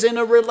somebody is in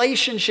a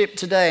relationship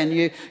today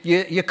and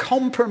you're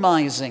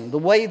compromising the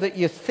way that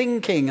you're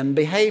thinking and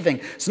behaving.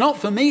 It's not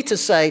for me to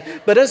say,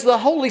 but as the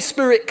Holy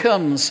Spirit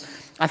comes,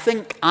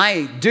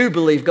 I do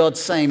believe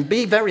God's saying,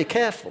 be very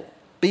careful.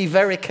 Be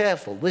very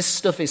careful. This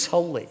stuff is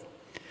holy.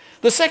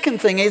 The second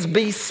thing is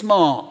be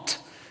smart.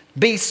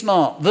 Be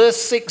smart. Verse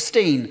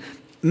 16,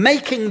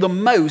 making the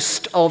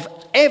most of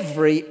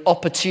every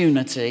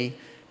opportunity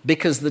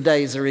because the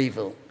days are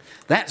evil.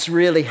 That's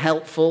really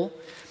helpful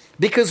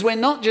because we're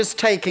not just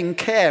taking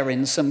care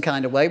in some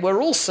kind of way,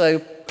 we're also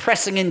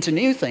pressing into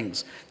new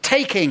things,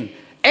 taking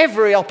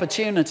every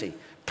opportunity,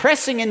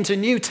 pressing into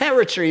new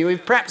territory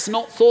we've perhaps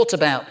not thought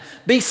about.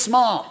 Be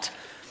smart.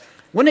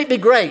 Wouldn't it be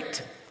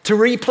great to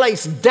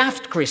replace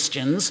daft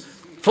Christians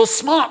for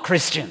smart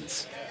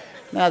Christians?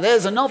 Now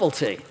there's a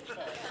novelty.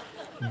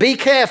 Be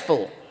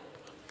careful,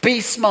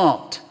 be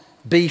smart,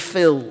 be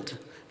filled.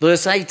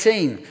 Verse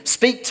 18,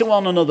 speak to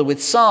one another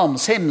with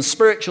psalms, hymns,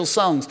 spiritual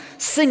songs.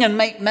 Sing and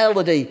make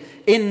melody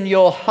in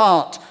your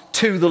heart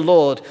to the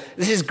Lord.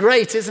 This is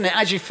great, isn't it?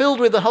 As you're filled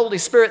with the Holy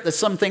Spirit, there's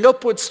something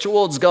upwards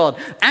towards God,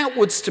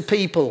 outwards to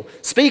people,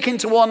 speaking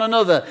to one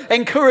another,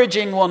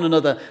 encouraging one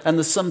another, and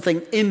there's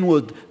something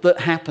inward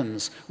that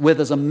happens where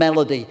there's a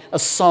melody, a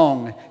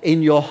song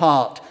in your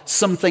heart,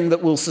 something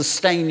that will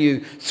sustain you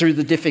through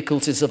the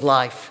difficulties of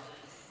life.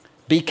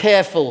 Be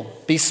careful,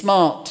 be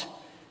smart,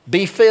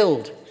 be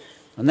filled.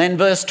 And then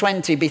verse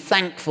 20, be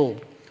thankful,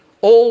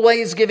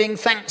 always giving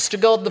thanks to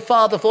God the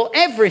Father for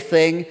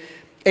everything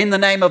in the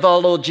name of our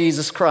Lord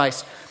Jesus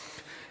Christ.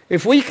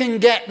 If we can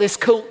get this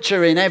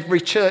culture in every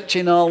church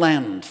in our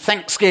land,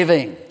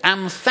 thanksgiving,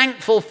 I'm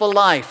thankful for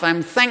life,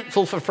 I'm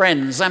thankful for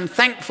friends, I'm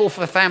thankful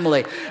for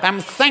family,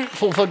 I'm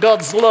thankful for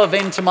God's love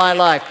into my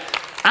life.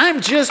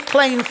 I'm just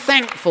plain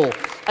thankful.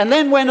 And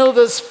then when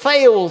others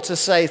fail to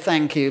say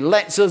thank you,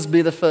 let us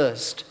be the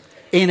first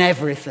in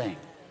everything.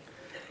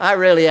 I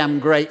really am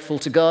grateful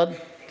to God.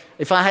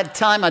 If I had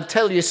time, I'd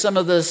tell you some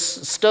of the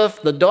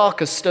stuff, the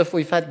darkest stuff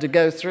we've had to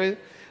go through,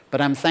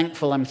 but I'm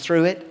thankful I'm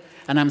through it.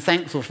 And I'm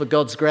thankful for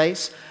God's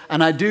grace.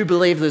 And I do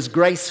believe there's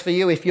grace for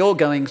you if you're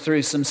going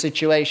through some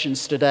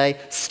situations today.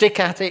 Stick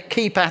at it,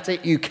 keep at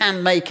it. You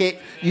can make it.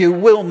 You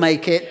will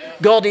make it.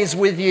 God is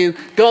with you.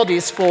 God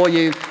is for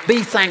you.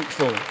 Be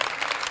thankful.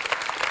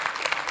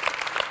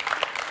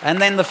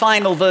 And then the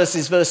final verse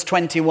is verse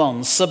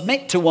 21.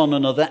 Submit to one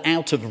another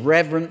out of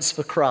reverence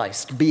for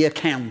Christ. Be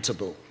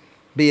accountable.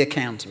 Be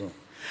accountable.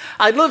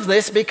 I love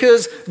this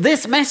because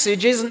this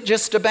message isn't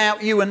just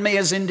about you and me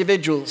as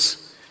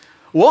individuals.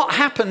 What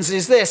happens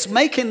is this,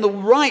 making the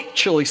right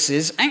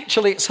choices,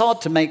 actually it's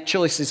hard to make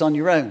choices on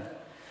your own.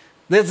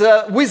 There's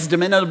a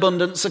wisdom in an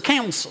abundance of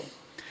counsel.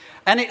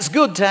 And it's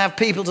good to have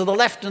people to the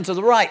left and to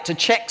the right to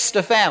check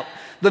stuff out.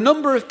 The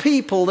number of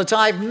people that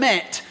I've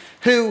met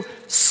who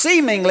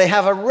seemingly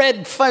have a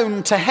red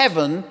phone to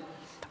heaven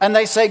and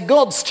they say,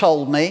 God's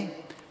told me,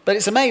 but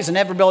it's amazing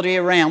everybody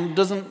around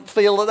doesn't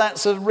feel that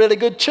that's a really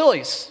good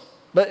choice.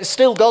 But it's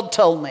still God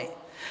told me.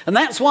 And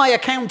that's why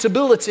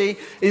accountability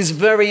is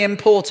very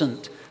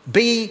important.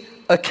 Be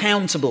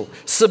accountable.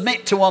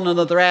 Submit to one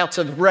another out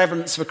of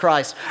reverence for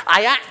Christ.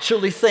 I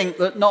actually think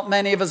that not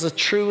many of us are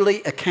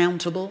truly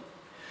accountable.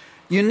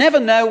 You never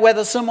know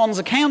whether someone's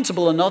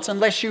accountable or not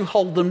unless you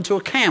hold them to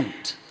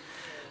account.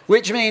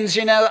 Which means,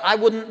 I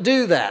wouldn't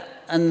do that,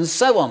 and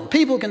so on.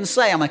 People can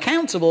say I'm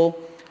accountable,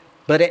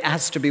 but it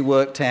has to be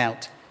worked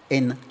out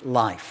in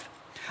life.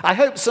 I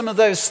hope some of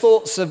those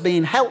thoughts have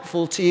been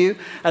helpful to you,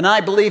 and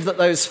I believe that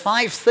those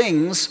 5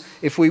 things,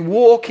 if we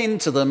walk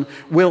into them,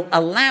 will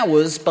allow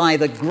us, by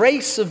the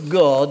grace of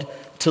God,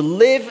 to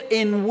live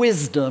in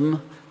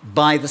wisdom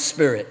by the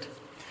Spirit.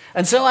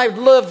 And so I'd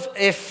love,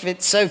 if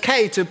it's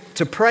okay,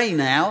 to pray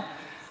now,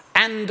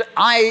 and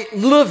I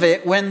love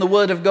it when the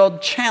Word of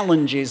God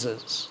challenges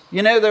us.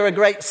 There are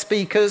great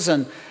speakers,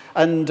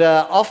 and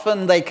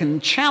often they can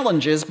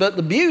challenge us, but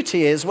the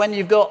beauty is when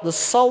you've got the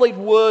solid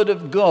Word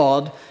of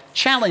God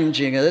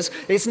challenging us,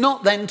 it's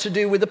not then to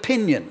do with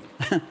opinion.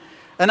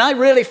 And I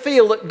really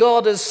feel that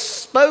God has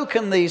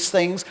spoken these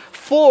things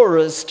for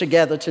us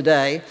together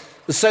today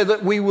so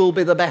that we will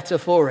be the better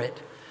for it.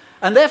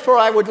 And therefore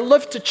I would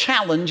love to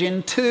challenge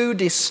in 2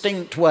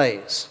 distinct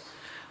ways.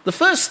 The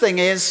first thing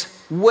is,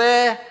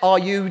 where are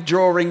you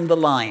drawing the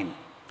line?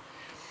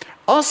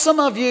 Are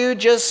some of you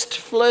just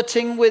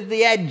flirting with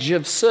the edge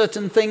of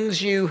certain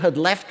things you had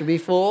left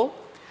before?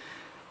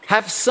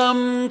 Have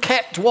some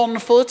kept one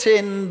foot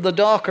in the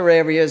darker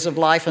areas of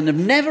life and have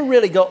never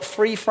really got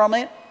free from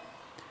it?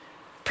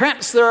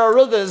 Perhaps there are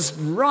others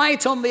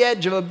right on the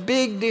edge of a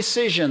big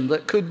decision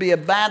that could be a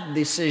bad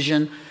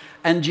decision,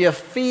 and you're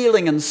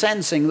feeling and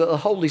sensing that the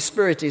Holy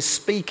Spirit is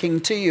speaking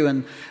to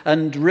you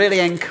and really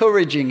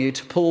encouraging you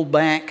to pull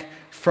back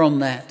from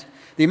that.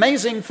 The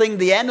amazing thing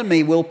the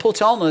enemy will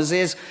put on us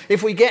is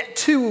if we get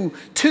too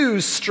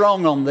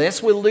strong on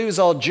this, we'll lose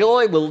our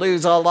joy, we'll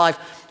lose our life.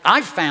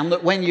 I've found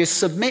that when you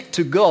submit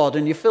to God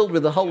and you're filled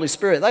with the Holy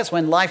Spirit, that's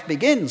when life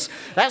begins.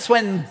 That's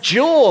when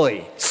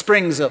joy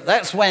springs up.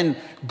 That's when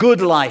good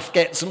life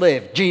gets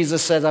lived.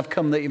 Jesus said, I've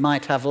come that you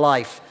might have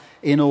life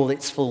in all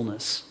its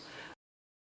fullness.